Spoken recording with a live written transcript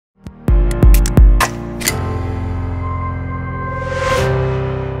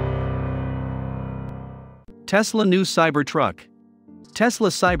Tesla new Cybertruck. Tesla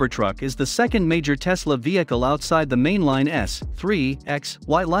Cybertruck is the second major Tesla vehicle outside the mainline S, 3, X,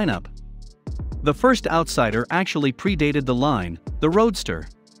 Y lineup. The first outsider actually predated the line, the Roadster.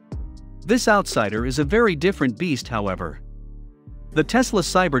 This outsider is a very different beast, however. The Tesla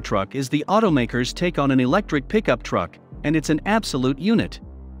Cybertruck is the automaker's take on an electric pickup truck, and it's an absolute unit.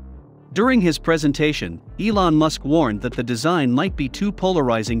 During his presentation, Elon Musk warned that the design might be too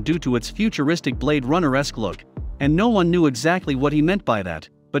polarizing due to its futuristic Blade Runner-esque look, and no one knew exactly what he meant by that,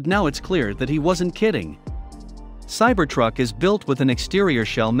 but now it's clear that he wasn't kidding. Cybertruck is built with an exterior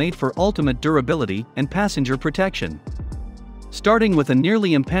shell made for ultimate durability and passenger protection. Starting with a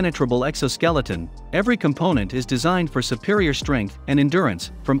nearly impenetrable exoskeleton, every component is designed for superior strength and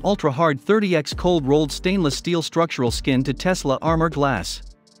endurance, from ultra-hard 30x cold-rolled stainless steel structural skin to Tesla armor glass.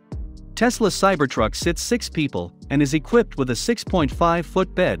 Tesla Cybertruck sits 6 people and is equipped with a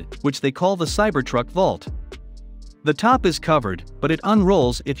 6.5-foot bed, which they call the Cybertruck Vault. The top is covered, but it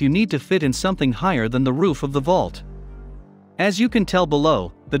unrolls if you need to fit in something higher than the roof of the vault. As you can tell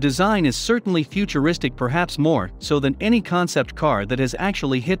below, the design is certainly futuristic, perhaps more so than any concept car that has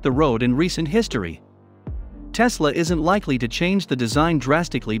actually hit the road in recent history. Tesla isn't likely to change the design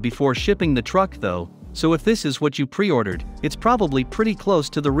drastically before shipping the truck though, so if this is what you pre-ordered, it's probably pretty close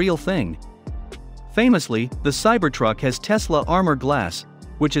to the real thing. Famously, the Cybertruck has Tesla armor glass,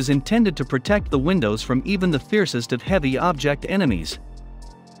 which is intended to protect the windows from even the fiercest of heavy object enemies.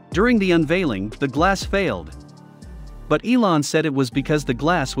 During the unveiling, the glass failed. But Elon said it was because the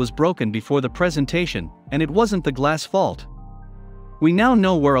glass was broken before the presentation, and it wasn't the glass fault. We now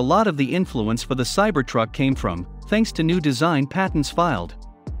know where a lot of the influence for the Cybertruck came from, thanks to new design patents filed.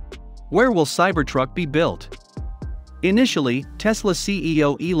 Where will Cybertruck be built? Initially, Tesla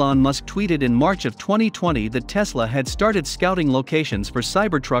CEO Elon Musk tweeted in March of 2020 that Tesla had started scouting locations for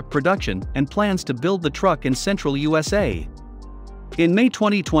Cybertruck production and plans to build the truck in central USA. In May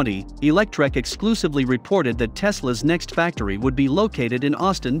 2020, Electrek exclusively reported that Tesla's next factory would be located in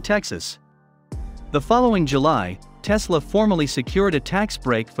Austin, Texas. The following July, Tesla formally secured a tax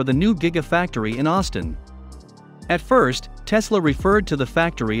break for the new Gigafactory in Austin. At first, Tesla referred to the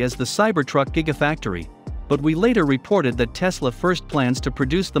factory as the Cybertruck Gigafactory, but we later reported that Tesla first plans to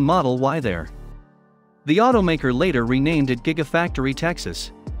produce the Model Y there. The automaker later renamed it Gigafactory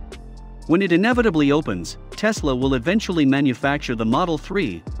Texas. When it inevitably opens, Tesla will eventually manufacture the Model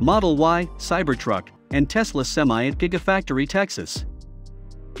 3, Model Y, Cybertruck, and Tesla Semi at Gigafactory Texas.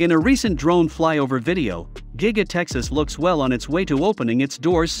 In a recent drone flyover video, Giga Texas looks well on its way to opening its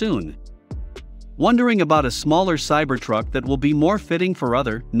doors soon. Wondering about a smaller Cybertruck that will be more fitting for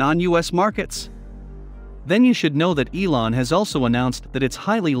other, non-US markets? Then you should know that Elon has also announced that it's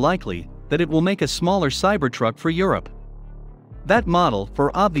highly likely that it will make a smaller Cybertruck for Europe. That model,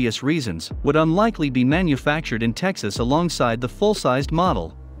 for obvious reasons, would unlikely be manufactured in Texas alongside the full-sized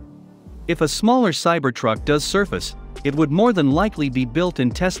model. If a smaller Cybertruck does surface, it would more than likely be built in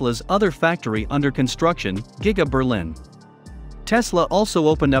Tesla's other factory under construction, Giga Berlin. Tesla also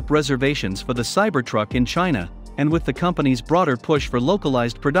opened up reservations for the Cybertruck in China, and with the company's broader push for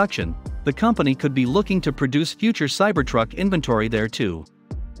localized production, the company could be looking to produce future Cybertruck inventory there too.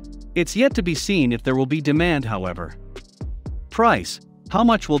 It's yet to be seen if there will be demand, however. Price: how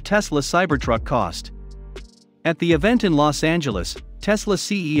much will Tesla Cybertruck cost? At the event in Los Angeles, Tesla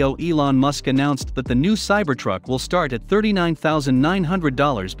CEO Elon Musk announced that the new Cybertruck will start at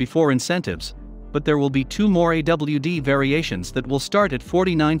 $39,900 before incentives, but there will be 2 more AWD variations that will start at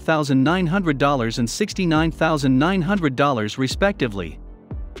 $49,900 and $69,900 respectively.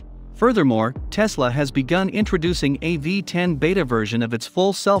 Furthermore, Tesla has begun introducing a V10 beta version of its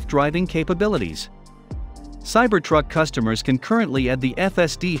full self-driving capabilities. Cybertruck customers can currently add the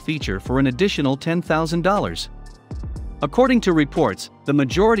FSD feature for an additional $10,000. According to reports, the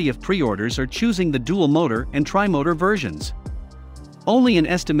majority of pre-orders are choosing the dual-motor and tri-motor versions. Only an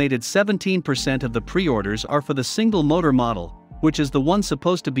estimated 17% of the pre-orders are for the single-motor model, which is the one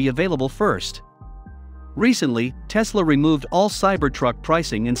supposed to be available first. Recently, Tesla removed all Cybertruck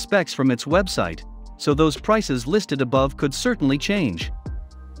pricing and specs from its website, so those prices listed above could certainly change.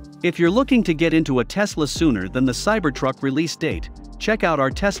 If you're looking to get into a Tesla sooner than the Cybertruck release date, check out our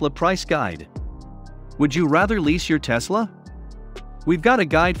Tesla price guide. Would you rather lease your Tesla? We've got a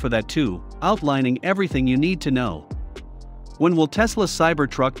guide for that too, outlining everything you need to know. When will Tesla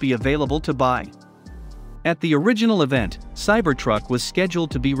Cybertruck be available to buy? At the original event, Cybertruck was scheduled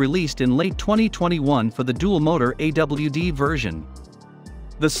to be released in late 2021 for the dual-motor AWD version.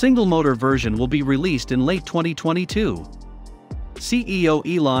 The single-motor version will be released in late 2022. CEO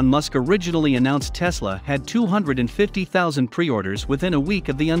Elon Musk originally announced Tesla had 250,000 pre-orders within a week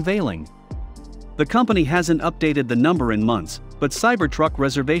of the unveiling. The company hasn't updated the number in months, but Cybertruck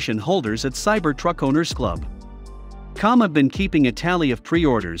reservation holders at Cybertruck Owners Club have been keeping a tally of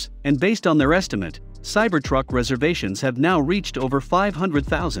pre-orders, and based on their estimate, Cybertruck reservations have now reached over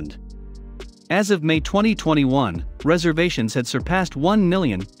 500,000. As of May 2021, reservations had surpassed 1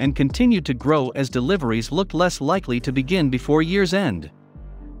 million and continued to grow as deliveries looked less likely to begin before year's end.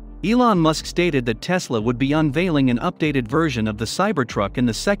 Elon Musk stated that Tesla would be unveiling an updated version of the Cybertruck in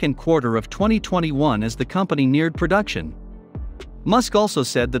the second quarter of 2021 as the company neared production. Musk also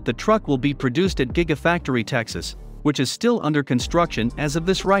said that the truck will be produced at Gigafactory Texas, which is still under construction as of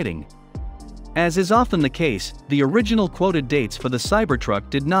this writing. As is often the case, the original quoted dates for the Cybertruck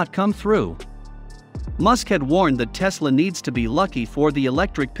did not come through. Musk had warned that Tesla needs to be lucky for the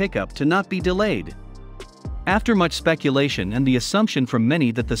electric pickup to not be delayed. After much speculation and the assumption from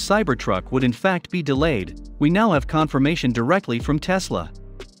many that the Cybertruck would in fact be delayed, we now have confirmation directly from Tesla.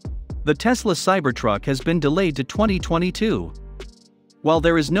 The Tesla Cybertruck has been delayed to 2022. While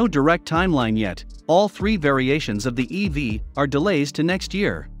there is no direct timeline yet, all three variations of the EV are delays to next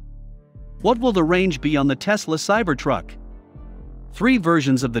year. What will the range be on the Tesla Cybertruck? 3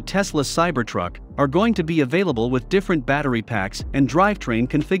 versions of the Tesla Cybertruck are going to be available with different battery packs and drivetrain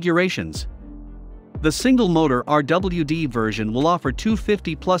configurations. The single-motor RWD version will offer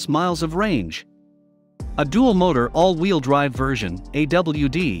 250+ miles of range. A dual-motor all-wheel drive version,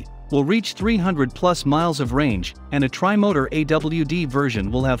 AWD, will reach 300+ miles of range, and a tri-motor AWD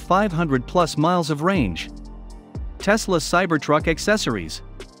version will have 500+ miles of range. Tesla Cybertruck accessories.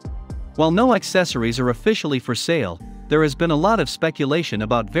 While no accessories are officially for sale, there has been a lot of speculation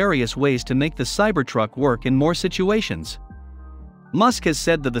about various ways to make the Cybertruck work in more situations. Musk has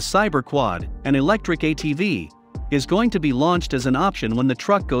said that the Cyberquad, an electric ATV, is going to be launched as an option when the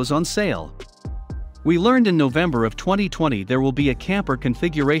truck goes on sale. We learned in November of 2020 there will be a camper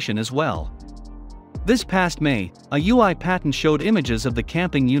configuration as well. This past May, a UI patent showed images of the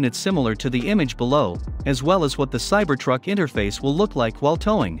camping unit similar to the image below, as well as what the Cybertruck interface will look like while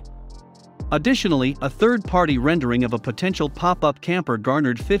towing. Additionally, a third-party rendering of a potential pop-up camper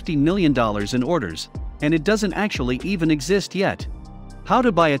garnered $50 million in orders, and it doesn't actually even exist yet. How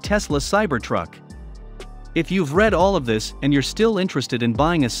to buy a Tesla Cybertruck? If you've read all of this and you're still interested in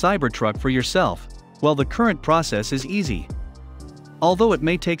buying a Cybertruck for yourself, well, the current process is easy. Although it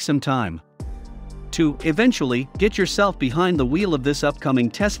may take some time. To eventually get yourself behind the wheel of this upcoming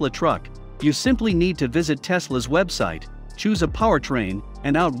Tesla truck, you simply need to visit Tesla's website, choose a powertrain,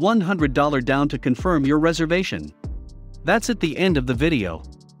 and out $100 down to confirm your reservation. That's at the end of the video.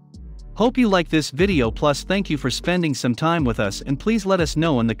 Hope you like this video, plus thank you for spending some time with us, and please let us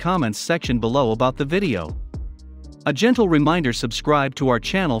know in the comments section below about the video. A gentle reminder: subscribe to our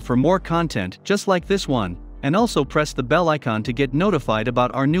channel for more content just like this one, and also press the bell icon to get notified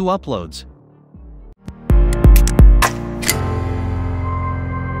about our new uploads.